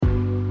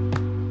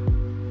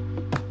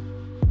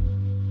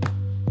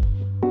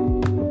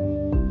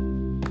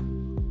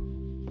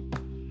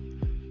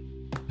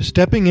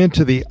Stepping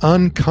into the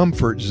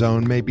uncomfort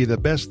zone may be the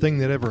best thing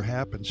that ever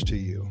happens to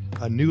you.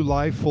 A new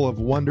life full of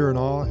wonder and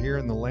awe here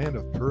in the land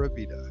of Pura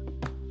Vida.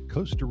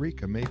 Costa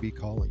Rica may be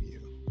calling you.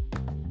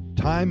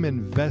 Time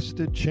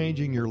invested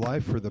changing your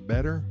life for the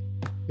better?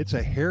 It's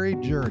a hairy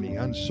journey,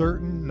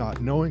 uncertain,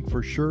 not knowing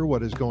for sure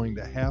what is going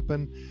to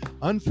happen,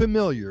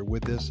 unfamiliar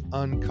with this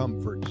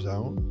uncomfort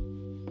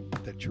zone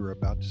that you're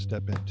about to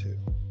step into.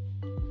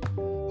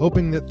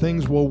 Hoping that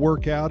things will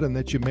work out and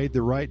that you made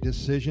the right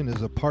decision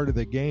is a part of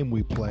the game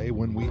we play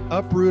when we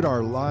uproot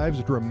our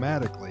lives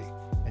dramatically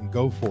and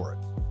go for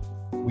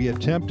it. We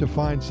attempt to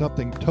find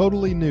something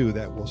totally new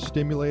that will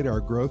stimulate our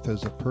growth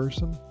as a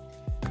person.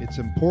 It's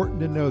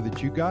important to know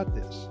that you got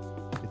this.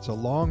 It's a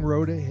long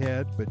road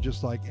ahead, but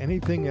just like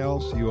anything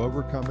else you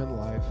overcome in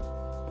life,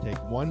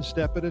 take one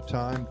step at a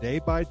time, day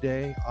by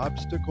day,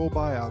 obstacle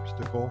by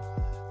obstacle.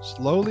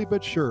 Slowly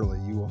but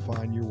surely, you will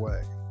find your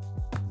way.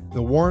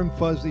 The warm,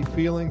 fuzzy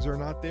feelings are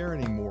not there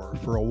anymore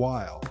for a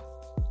while.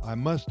 I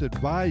must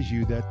advise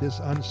you that this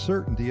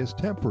uncertainty is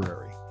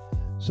temporary.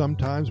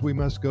 Sometimes we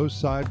must go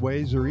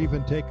sideways or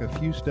even take a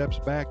few steps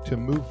back to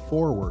move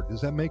forward.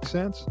 Does that make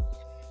sense?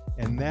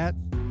 And that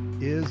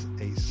is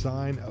a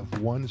sign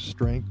of one's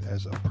strength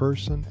as a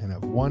person and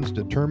of one's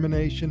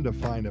determination to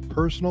find a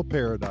personal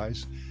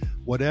paradise,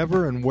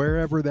 whatever and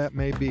wherever that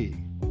may be.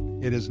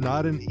 It is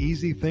not an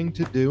easy thing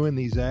to do, and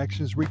these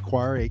actions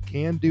require a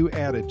can-do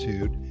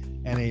attitude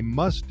and a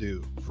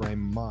must-do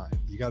frame of mind.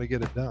 You got to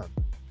get it done.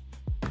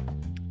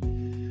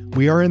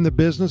 We are in the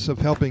business of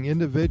helping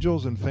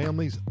individuals and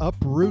families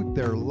uproot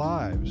their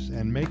lives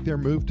and make their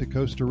move to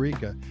Costa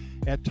Rica.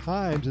 At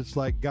times, it's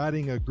like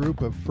guiding a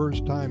group of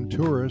first-time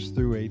tourists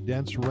through a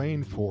dense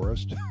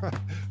rainforest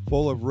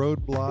full of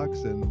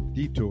roadblocks and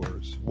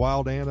detours,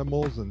 wild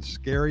animals, and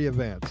scary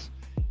events.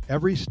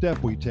 Every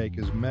step we take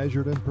is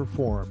measured and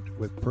performed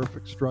with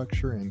perfect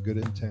structure and good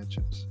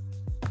intentions.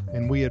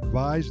 And we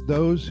advise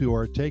those who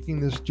are taking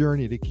this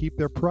journey to keep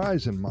their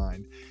prize in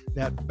mind.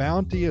 That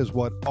bounty is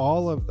what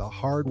all of the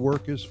hard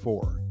work is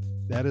for.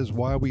 That is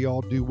why we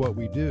all do what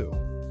we do.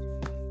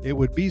 It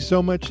would be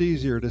so much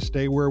easier to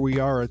stay where we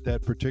are at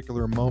that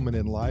particular moment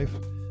in life.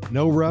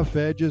 No rough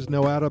edges,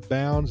 no out of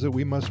bounds that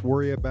we must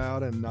worry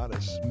about, and not a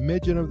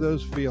smidgen of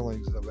those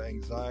feelings of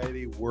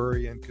anxiety,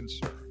 worry, and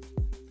concern.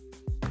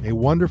 A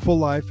wonderful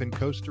life in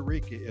Costa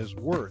Rica is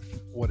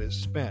worth what is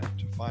spent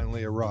to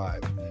finally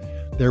arrive.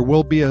 There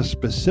will be a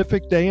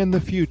specific day in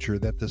the future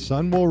that the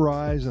sun will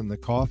rise and the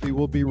coffee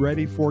will be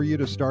ready for you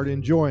to start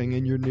enjoying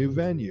in your new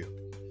venue.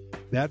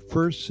 That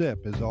first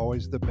sip is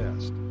always the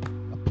best.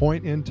 A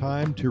point in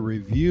time to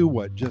review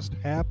what just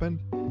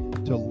happened,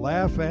 to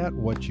laugh at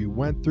what you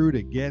went through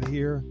to get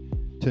here,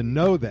 to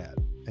know that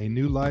a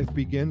new life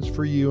begins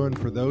for you and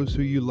for those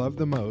who you love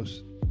the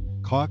most,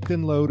 cocked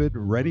and loaded,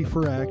 ready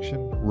for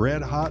action,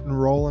 red hot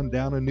and rolling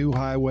down a new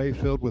highway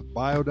filled with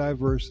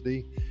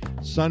biodiversity,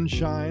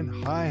 sunshine,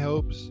 high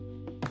hopes,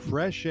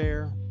 fresh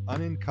air,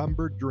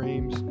 unencumbered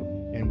dreams,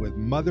 and with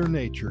Mother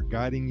Nature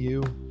guiding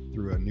you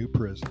through a new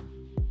prison.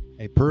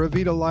 A Pura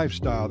Vida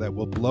lifestyle that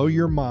will blow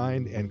your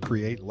mind and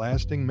create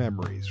lasting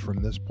memories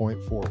from this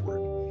point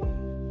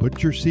forward.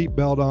 Put your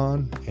seatbelt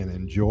on and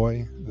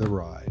enjoy the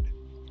ride.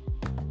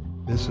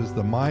 This is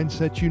the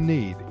mindset you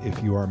need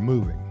if you are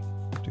moving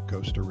to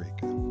Costa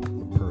Rica.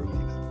 Pura Vida.